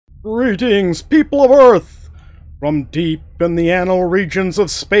Greetings, people of Earth! From deep in the anal regions of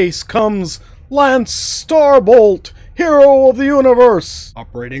space comes Lance Starbolt, hero of the universe,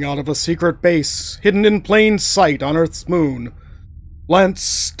 operating out of a secret base hidden in plain sight on Earth's moon. Lance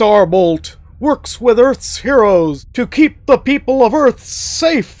Starbolt works with Earth's heroes to keep the people of Earth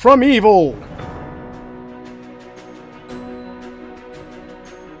safe from evil.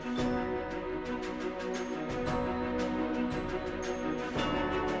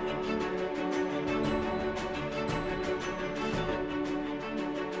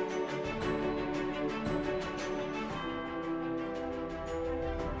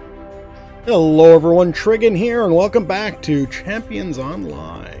 Hello everyone, Triggin here, and welcome back to Champions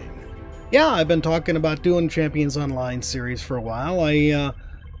Online. Yeah, I've been talking about doing Champions Online series for a while. I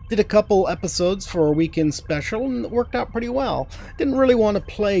did a couple episodes for a weekend special, and it worked out pretty well. Didn't really want to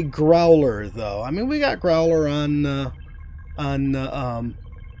play Growler, though. I mean, we got Growler on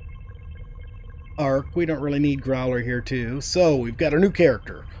Ark. We don't really need Growler here, too. So, we've got a new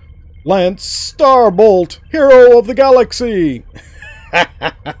character. Lance Starbolt, hero of the galaxy!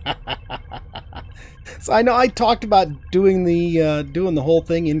 So I know I talked about doing the whole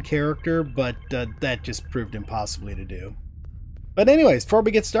thing in character, but that just proved impossibly to do. But anyways, before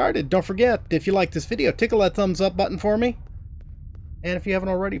we get started, don't forget, if you like this video, tickle that thumbs up button for me. And if you haven't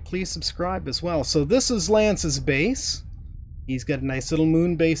already, please subscribe as well. So this is Lance's base. He's got a nice little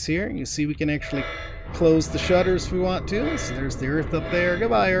moon base here. You see we can actually close the shutters if we want to. So there's the Earth up there.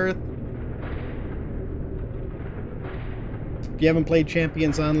 Goodbye, Earth. If you haven't played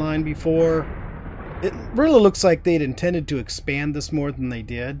Champions Online before, it really looks like they'd intended to expand this more than they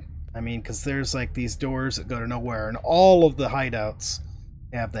did. I mean, because there's like these doors that go to nowhere, and all of the hideouts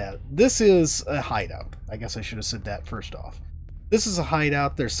have that. This is a hideout. I guess I should have said that first off. This is a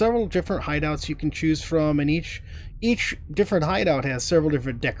hideout. There's several different hideouts you can choose from, and each different hideout has several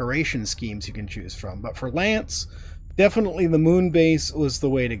different decoration schemes you can choose from. But for Lance, definitely the moon base was the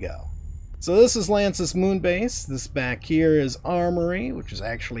way to go. So this is Lance's moon base. This back here is Armory, which is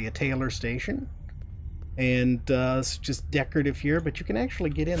actually a tailor station. And it's just decorative here, but you can actually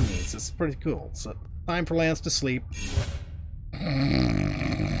get in these. It's pretty cool. So, time for Lance to sleep.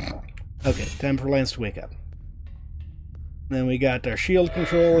 Okay, time for Lance to wake up. Then we got our shield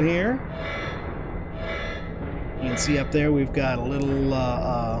control here. You can see up there we've got a little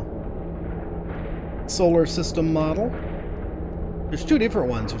solar system model. There's two different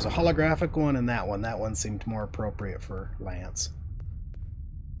ones. There's a holographic one and that one. That one seemed more appropriate for Lance.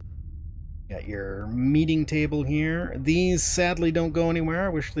 Got your meeting table here. These sadly don't go anywhere. I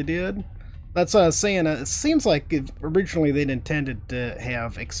wish they did. That's what I was saying. It seems like originally they'd intended to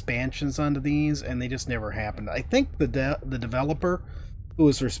have expansions onto these, and they just never happened. I think the developer who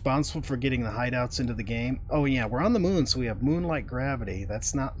was responsible for getting the hideouts into the game. Oh yeah, we're on the moon, so we have moon-like gravity.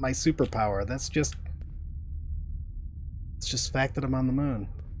 That's not my superpower. It's just the fact that I'm on the moon.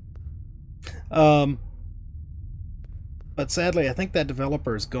 But sadly, I think that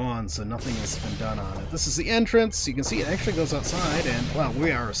developer is gone, so nothing has been done on it. This is the entrance. You can see it actually goes outside, and, well,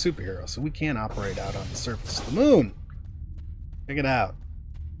 we are a superhero, so we can operate out on the surface of the moon. Check it out.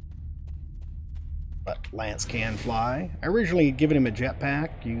 But Lance can fly. I originally had given him a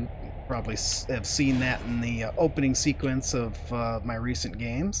jetpack. You probably have seen that in the opening sequence of my recent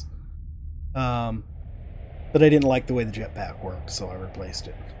games. But I didn't like the way the jetpack worked, so I replaced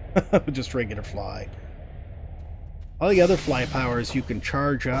it with just regular fly. All the other fly powers you can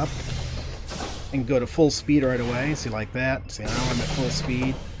charge up and go to full speed right away. See, like that. See, now I'm at full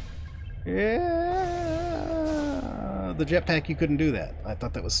speed. Yeah. The jetpack, you couldn't do that. I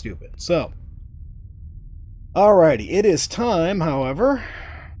thought that was stupid. So, alrighty. It is time, however,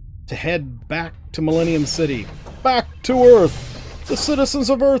 to head back to Millennium City. Back to Earth. The citizens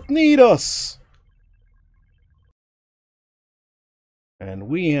of Earth need us. And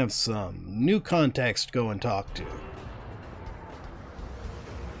we have some new contacts to go and talk to.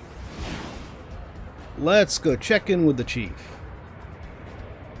 Let's go check in with the chief.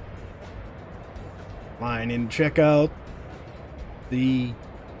 Fine, and check out the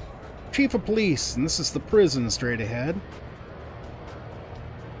chief of police, and this is the prison straight ahead.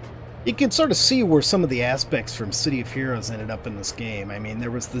 You can sort of see where some of the aspects from City of Heroes ended up in this game. I mean,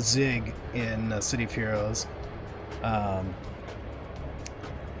 there was the Zig in City of Heroes. And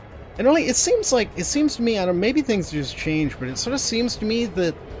only it seems to me, I don't know, maybe things just changed, but it sort of seems to me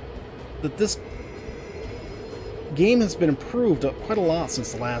that this game has been improved quite a lot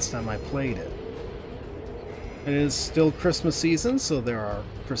since the last time I played it. It is still Christmas season, so there are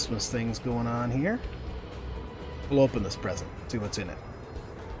Christmas things going on here. We'll open this present, see what's in it.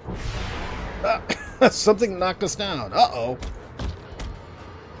 Something knocked us down. Uh-oh.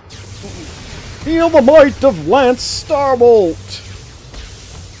 Feel the might of Lance Starbolt!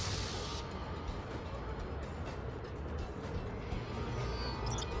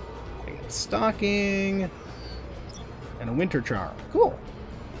 Stocking and a winter charm. Cool.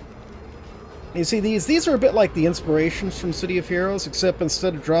 You see, these are a bit like the inspirations from City of Heroes, except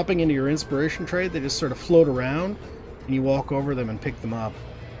instead of dropping into your inspiration tray, they just sort of float around, and you walk over them and pick them up.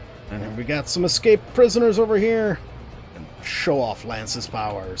 And then we got some escaped prisoners over here, and show off Lance's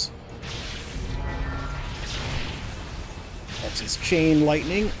powers. That's his chain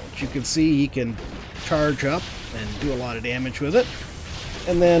lightning, which you can see he can charge up and do a lot of damage with it.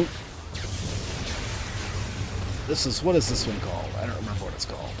 And then this is, what is this one called? I don't remember what it's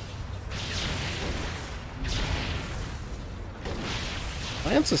called.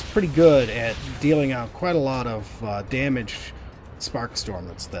 Lance is pretty good at dealing out quite a lot of damage. Sparkstorm,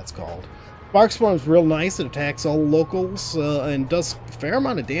 that's called. Sparkstorm is real nice. It attacks all locals and does a fair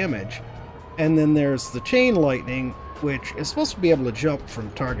amount of damage. And then there's the chain lightning, which is supposed to be able to jump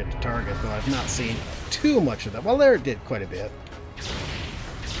from target to target, though I've not seen too much of that. Well, there it did quite a bit.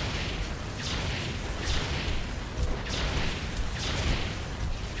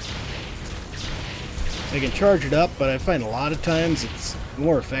 I can charge it up, but I find a lot of times it's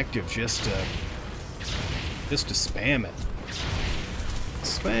more effective just to spam it.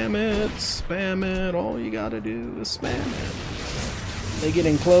 Spam it, all you gotta do is spam it. They get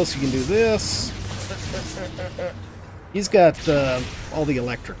in close, you can do this. He's got all the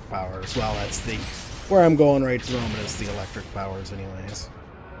electric powers. Well, that's where I'm going right at the moment is the electric powers anyways.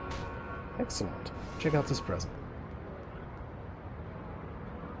 Excellent. Check out this present.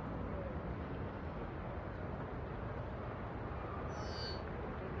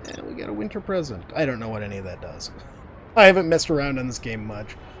 And we got a winter present. I don't know what any of that does. I haven't messed around in this game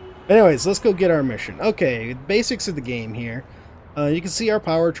much. Anyways, let's go get our mission. Okay, basics of the game here. You can see our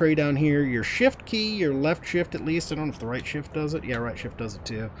power tray down here. Your shift key, your left shift at least. I don't know if the right shift does it. Yeah, right shift does it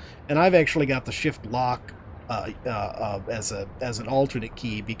too. And I've actually got the shift lock as an alternate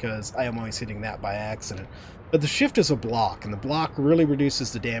key because I am always hitting that by accident. But the shift is a block, and the block really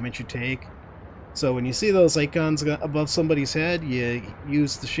reduces the damage you take. So when you see those icons above somebody's head, you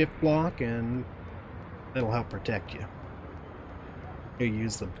use the shift block, and that'll help protect you. You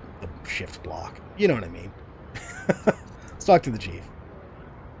use the shift block. You know what I mean. Let's talk to the chief.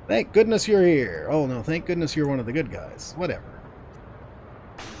 Thank goodness you're here. Oh no, thank goodness you're one of the good guys. Whatever.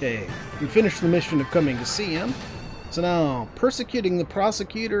 Okay, we finished the mission of coming to see him. So now, persecuting the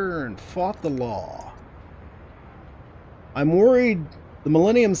prosecutor and fought the law. I'm worried the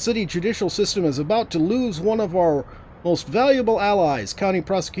Millennium City judicial system is about to lose one of our most valuable allies. County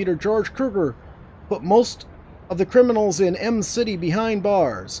Prosecutor George Kruger put most of the criminals in M City behind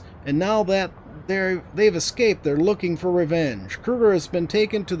bars, and now that they've escaped, they're looking for revenge. Kruger has been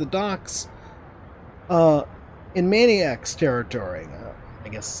taken to the docks in Maniac's territory. I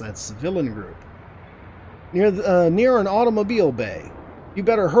guess that's the villain group. Near an automobile bay. You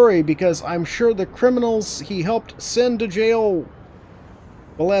better hurry, because I'm sure the criminals he helped send to jail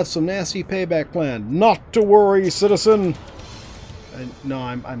will have some nasty payback planned. Not to worry, citizen. No,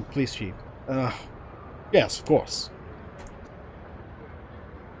 I'm police chief. Yes, of course.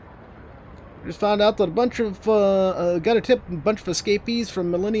 Just found out that a bunch of got a tip. A bunch of escapees from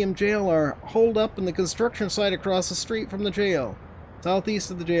Millennium Jail are holed up in the construction site across the street from the jail,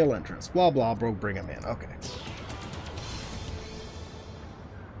 southeast of the jail entrance. Blah blah, bro. Bring them in. Okay.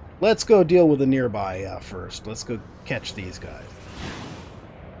 Let's go deal with the nearby first. Let's go catch these guys.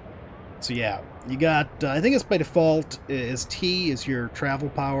 So yeah, you got, I think it's by default, is T is your travel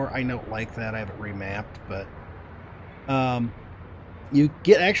power. I don't like that, I have it remapped, but you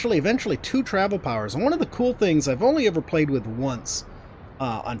get actually eventually 2 travel powers. And one of the cool things I've only ever played with once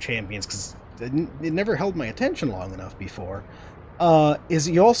on Champions, because it never held my attention long enough before, is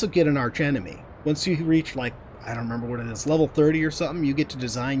you also get an arch enemy. Once you reach, like, I don't remember what it is, level 30 or something, you get to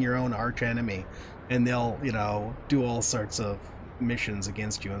design your own arch enemy, and they'll, you know, do all sorts of missions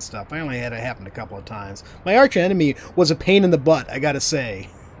against you and stuff. I only had it happen a couple of times. My arch enemy was a pain in the butt, I gotta say.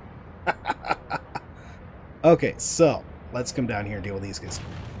 Okay, so let's come down here and deal with these guys.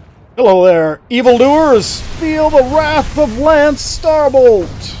 Hello there, evildoers! Feel the wrath of Lance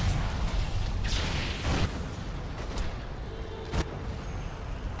Starbolt!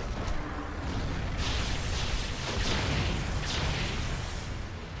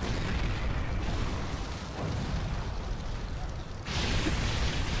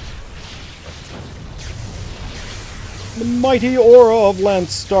 The mighty aura of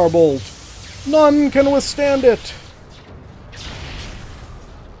Lance Starbolt. None can withstand it.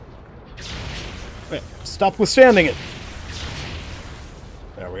 Wait, stop withstanding it.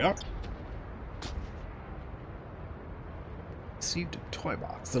 There we yeah. Received a toy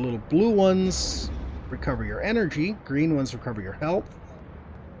box. The little blue ones recover your energy. Green ones recover your health.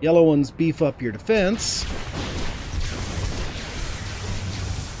 Yellow ones beef up your defense.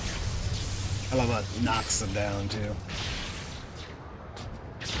 I love how it knocks them down, too.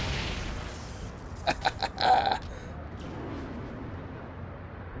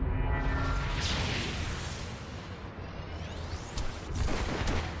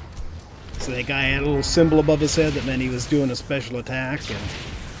 So that guy had a little symbol above his head that meant he was doing a special attack, and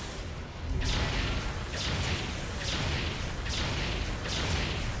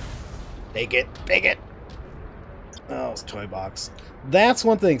take it, take it. Oh, it's toy box. That's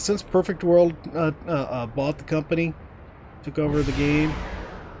one thing. Since Perfect World bought the company, took over the game.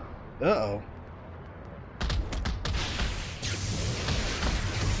 Uh-oh.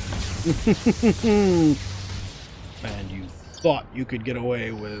 And you thought you could get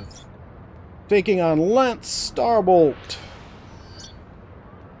away with taking on Lance Starbolt.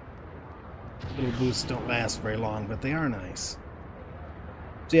 Little boosts don't last very long, but they are nice.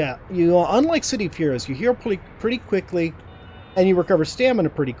 So yeah, unlike City of Heroes, you heal pretty quickly, and you recover stamina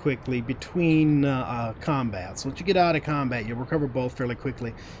pretty quickly between combats. Once you get out of combat, you'll recover both fairly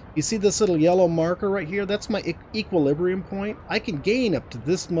quickly. You see this little yellow marker right here? That's my equilibrium point. I can gain up to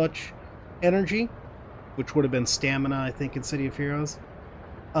this much energy, which would have been stamina, I think, in City of Heroes.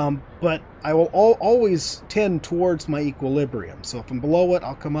 But I will always tend towards my equilibrium. So if I'm below it,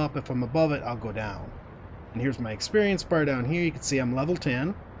 I'll come up. If I'm above it, I'll go down. And here's my experience bar down here. You can see I'm level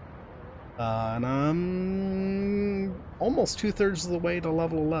 10. And I'm almost 2/3 of the way to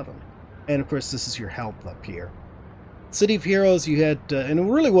level 11. And of course, this is your health up here. City of Heroes, you had, and it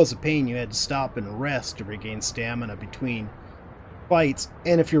really was a pain, you had to stop and rest to regain stamina between fights.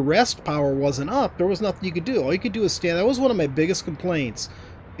 And if your rest power wasn't up, there was nothing you could do. All you could do is stand. That was one of my biggest complaints,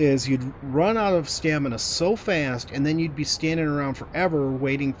 is you'd run out of stamina so fast, and then you'd be standing around forever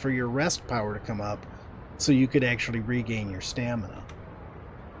waiting for your rest power to come up so you could actually regain your stamina.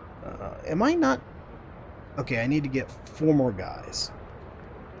 Am I not... Okay, I need to get 4 more guys.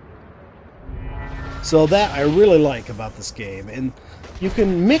 So that I really like about this game. And you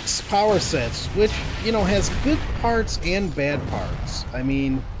can mix power sets, which, you know, has good parts and bad parts. I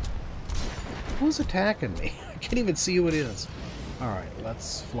mean, who's attacking me? I can't even see who it is. Alright,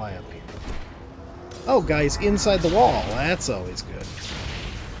 let's fly up here. Oh, guys, inside the wall. That's always good.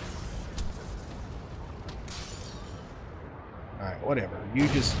 Alright, whatever. You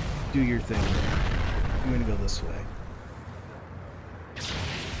just do your thing. I'm gonna go this way.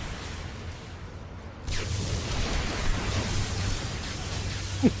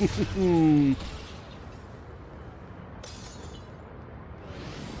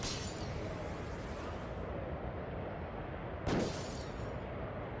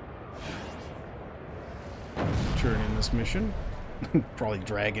 Turn in this mission. Probably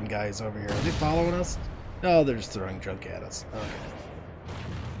dragon guys over here. Are they following us? No, they're just throwing junk at us. Okay.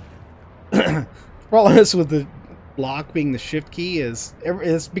 The problem is with the block being the shift key is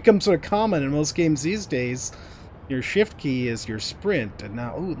it's become sort of common in most games these days. Your shift key is your sprint, and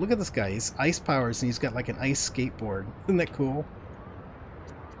now, ooh, look at this guy. He's ice powers, and he's got like an ice skateboard. Isn't that cool?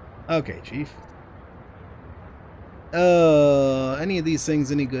 Okay, Chief. Any of these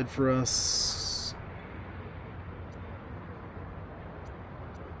things any good for us?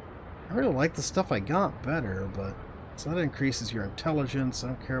 I really like the stuff I got better, but so that increases your intelligence. I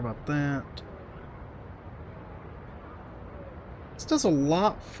don't care about that. This does a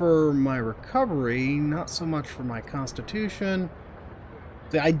lot for my recovery, not so much for my constitution.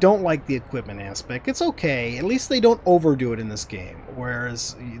 I don't like the equipment aspect. It's okay. At least they don't overdo it in this game,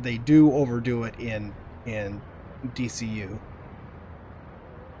 whereas they do overdo it in DCU.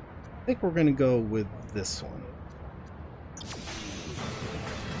 I think we're going to go with this one.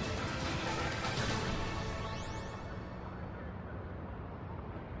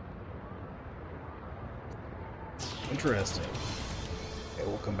 Interesting. Okay,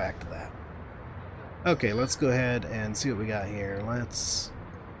 we'll come back to that. Okay, let's go ahead and see what we got here. Let's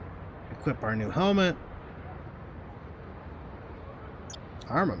equip our new helmet.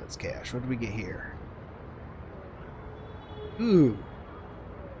 Armaments cache. What do we get here? Ooh.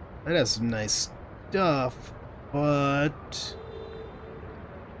 That has some nice stuff, but...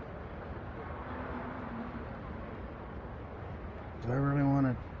 do I really want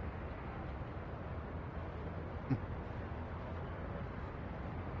to...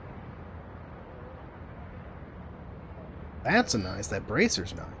 That's a nice. That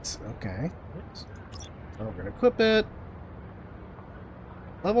bracer's nice. Okay. So we're going to equip it.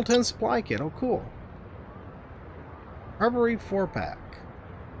 Level 10 supply kit. Oh, cool. Recovery 4-pack.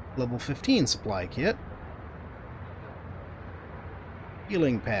 Level 15 supply kit.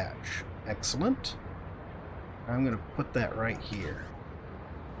 Healing patch. Excellent. I'm going to put that right here.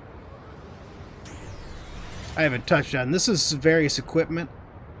 I haven't touched on. This is various equipment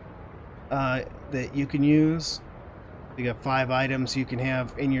that you can use. You got 5 items you can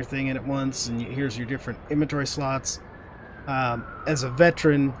have in your thing at once, and here's your different inventory slots. As a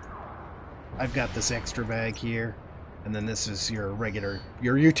veteran, I've got this extra bag here, and then this is your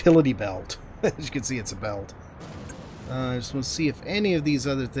utility belt. As you can see, it's a belt. I just want to see if any of these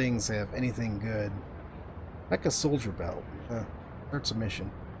other things have anything good. Like a soldier belt. Starts a mission.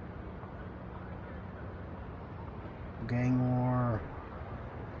 Gang war.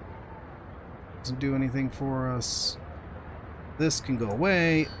 Doesn't do anything for us. This can go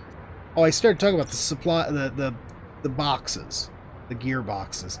away. Oh, I started talking about the supply, the boxes, the gear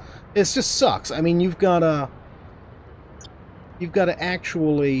boxes. It just sucks. I mean, you've got to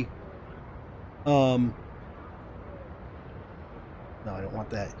actually, no, I don't want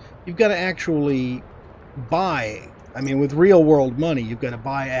that. You've got to actually buy. I mean, with real world money, you've got to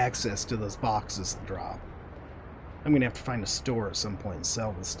buy access to those boxes that drop. I'm gonna have to find a store at some point and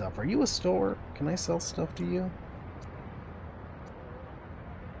sell this stuff. Are you a store? Can I sell stuff to you?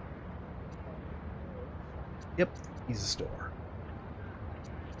 Yep, he's a store.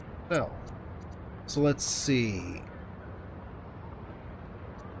 So let's see.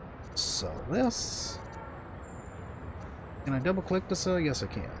 Sell this. Can I double click to sell? Yes, I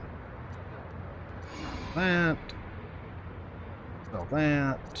can. That. Sell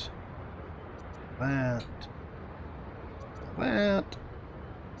that. That. That.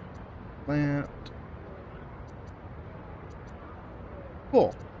 That.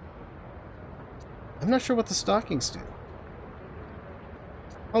 Cool. I'm not sure what the stockings do.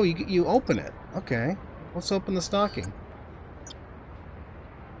 Oh, you open it. Okay. Let's open the stocking.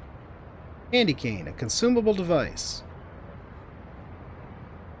 Candy cane, a consumable device.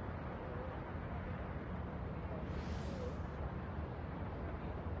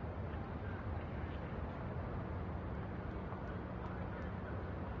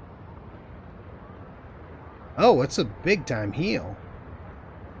 Oh, it's a big time heal.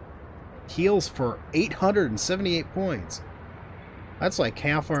 Heals for 878 points. That's like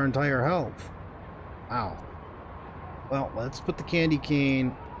half our entire health. Wow. Well, let's put the candy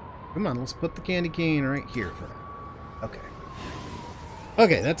cane. Come on, let's put the candy cane right here for now. Okay.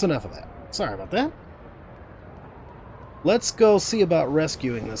 Okay, that's enough of that. Sorry about that. Let's go see about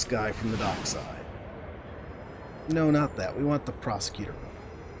rescuing this guy from the dockside. No, not that. We want the prosecutor.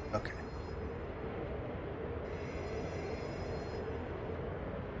 Okay.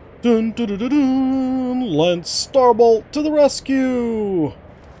 Dun, dun, dun, dun, dun. Lance Starbolt to the rescue!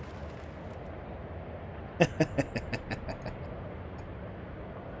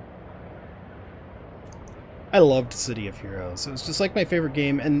 I loved City of Heroes. It was just like my favorite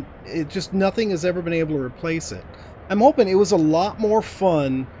game, and it just nothing has ever been able to replace it. I'm hoping it was a lot more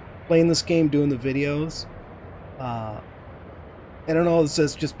fun playing this game, doing the videos. I don't know if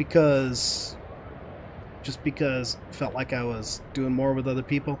it's just because it felt like I was doing more with other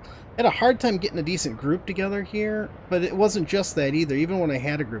people. I had a hard time getting a decent group together here, but it wasn't just that either. Even when I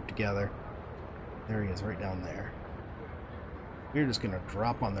had a group together. There he is, right down there. We're just going to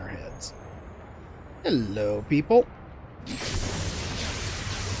drop on their heads. Hello, people.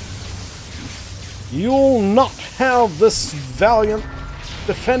 You'll not have this valiant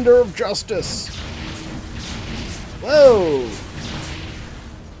defender of justice. Whoa!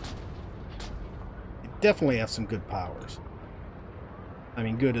 You definitely have some good powers. I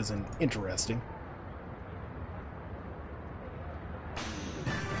mean, good isn't interesting.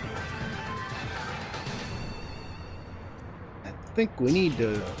 I think we need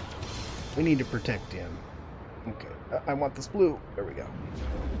to protect him. Okay, I want this blue. There we go.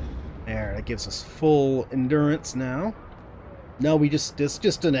 There, that gives us full endurance now. No, it's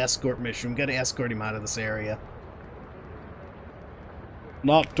just an escort mission. We got to escort him out of this area.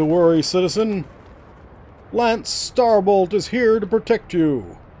 Not to worry, citizen. Lance Starbolt is here to protect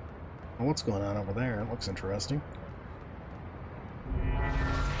you. Well, what's going on over there? It looks interesting.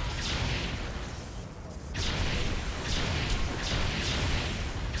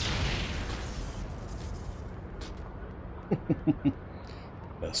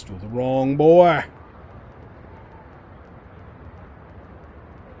 Messed with the wrong boy.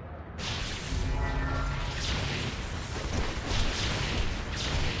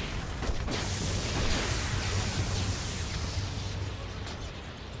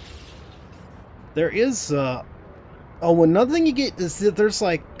 There is, oh, another thing you get is that there's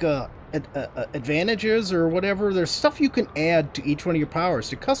like, advantages or whatever. There's stuff you can add to each one of your powers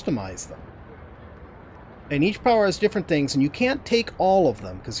to customize them. And each power has different things, and you can't take all of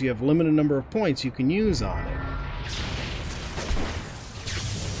them because you have a limited number of points you can use on it.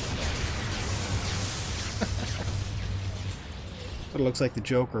 But it looks like the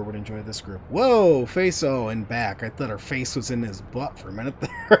Joker would enjoy this group. Whoa, face, oh, and back. I thought her face was in his butt for a minute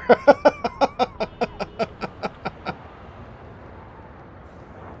there.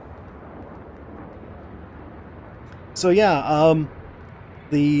 So yeah,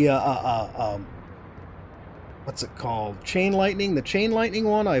 what's it called? Chain Lightning. The Chain Lightning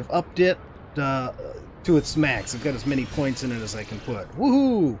one, I've upped it to its max. I've got as many points in it as I can put.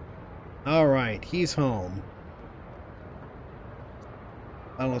 Woohoo! Alright, he's home.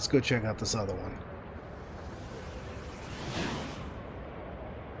 Now let's go check out this other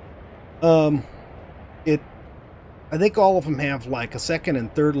one. I think all of them have like a second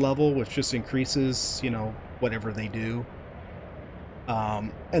and third level, which just increases, you know, whatever they do.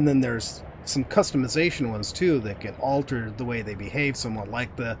 And then there's some customization ones too that can alter the way they behave somewhat,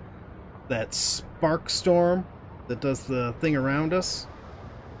 like that spark storm that does the thing around us.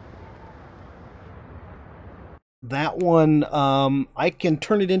 That one, I can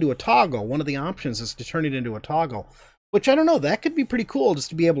turn it into a toggle. One of the options is to turn it into a toggle, which I don't know, that could be pretty cool, just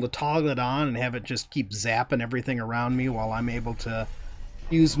to be able to toggle it on and have it just keep zapping everything around me while I'm able to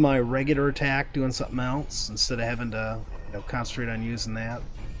use my regular attack doing something else instead of having to, you know, concentrate on using that.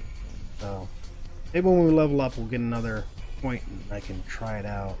 So maybe when we level up, we'll get another point and I can try it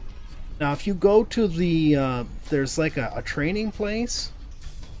out. Now, if you go to the, there's like a training place.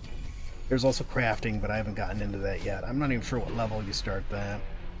 There's also crafting, but I haven't gotten into that yet. I'm not even sure what level you start that.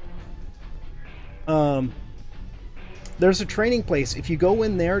 There's a training place. If you go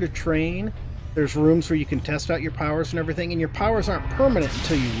in there to train, there's rooms where you can test out your powers and everything, and your powers aren't permanent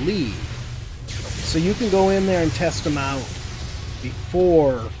until you leave. So you can go in there and test them out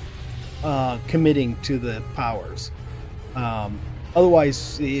before committing to the powers.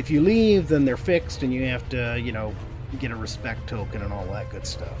 Otherwise, if you leave, then they're fixed, and you have to, you know, get a respect token and all that good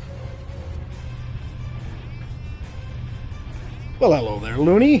stuff. Well, hello there,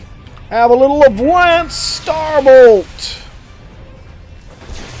 Looney. Have a little of Lance Starbolt!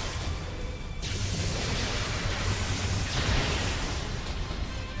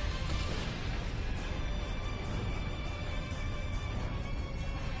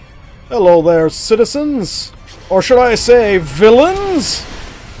 Hello there, citizens! Or should I say, villains?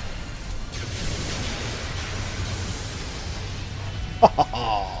 Ha ha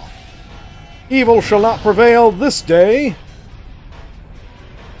ha! Evil shall not prevail this day!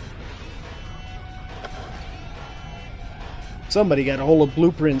 Somebody got a hold of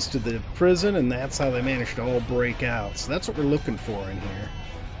blueprints to the prison, and that's how they managed to all break out. So that's what we're looking for in here.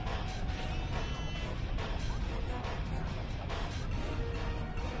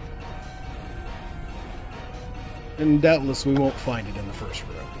 And doubtless we won't find it in the first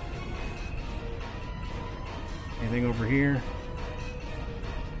room. Anything over here?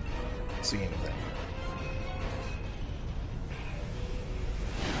 Don't see anything.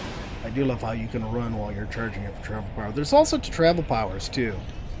 I do love how you can run while you're charging up for travel power. There's also travel powers too.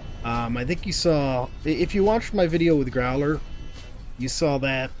 I think you saw, if you watched my video with Growler, you saw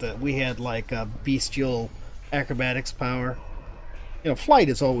that we had like a bestial acrobatics power. You know, flight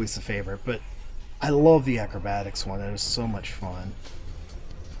is always the favorite, but I love the acrobatics one. It is so much fun.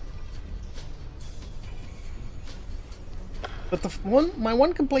 But my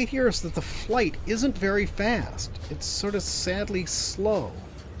one complaint here is that the flight isn't very fast. It's sort of sadly slow.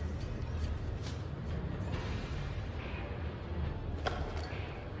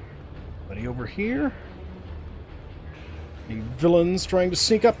 Anybody over here? Any villains trying to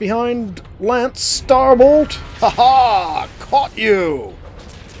sneak up behind Lance Starbolt? Ha ha! Caught you!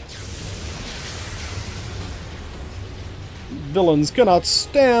 Villains cannot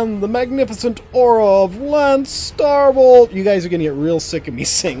stand the magnificent aura of Lance Starbolt. You guys are gonna get real sick of me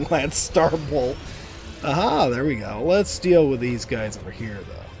saying Lance Starbolt. Aha, there we go. Let's deal with these guys over here,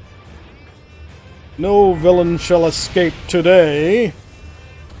 though. No villain shall escape today.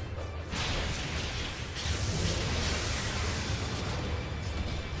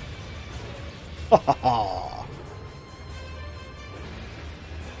 Ha ha ha.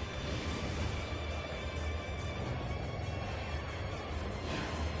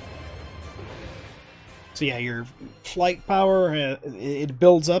 So yeah, your flight power, it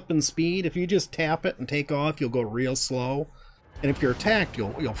builds up in speed. If you just tap it and take off, you'll go real slow. And if you're attacked,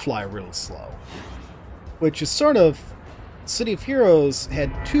 you'll fly real slow. Which is sort of... City of Heroes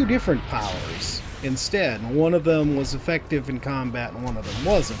had two different powers instead. And one of them was effective in combat and one of them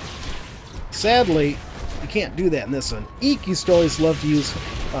wasn't. Sadly, you can't do that in this one. Eek used to always love to use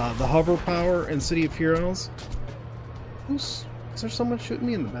the hover power in City of Heroes. Is there someone shooting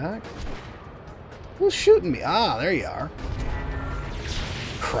me in the back? Who's shooting me? Ah, there you are.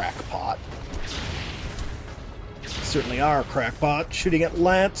 Crackpot. Certainly are, crackpot. Shooting at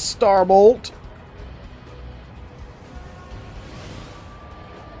Lance Starbolt.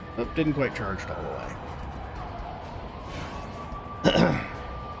 Oh, didn't quite charge it all the way.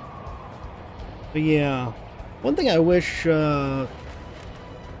 But yeah, one thing I wish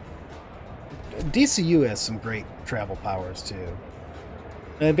DCU has some great travel powers too.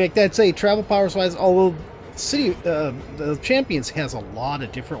 In fact, I'd say travel powers wise, although the Champions has a lot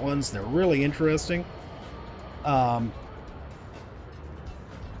of different ones, they're really interesting. In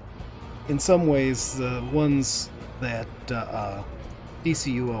some ways, the ones that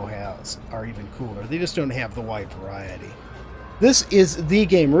DCUO has are even cooler. They just don't have the wide variety. This is the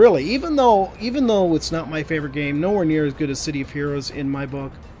game, really. Even though it's not my favorite game, nowhere near as good as City of Heroes in my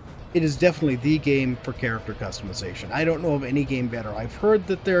book, it is definitely the game for character customization. I don't know of any game better. I've heard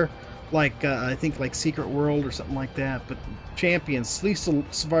that they're like, I think like Secret World or something like that, but Champions, at least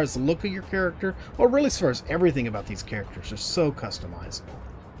as far as the look of your character, or really as far as everything about these characters, are so customizable.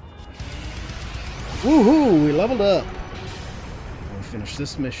 Woohoo! We leveled up. We'll finish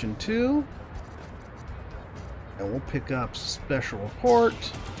this mission too. And we'll pick up Special Report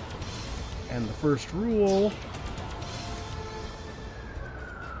and the first rule.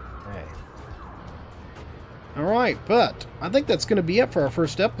 Hey. Alright, but I think that's going to be it for our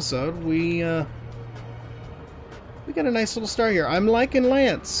first episode. We got a nice little start here. I'm liking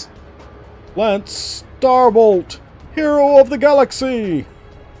Lance. Lance Starbolt, hero of the galaxy.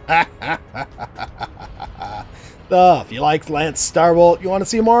 If you like Lance Starbolt, you want to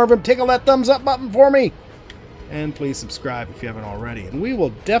see more of him, tickle that thumbs up button for me. And please subscribe if you haven't already. And we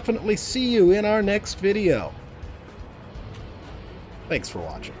will definitely see you in our next video. Thanks for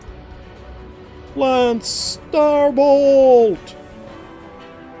watching. Lance Starbolt!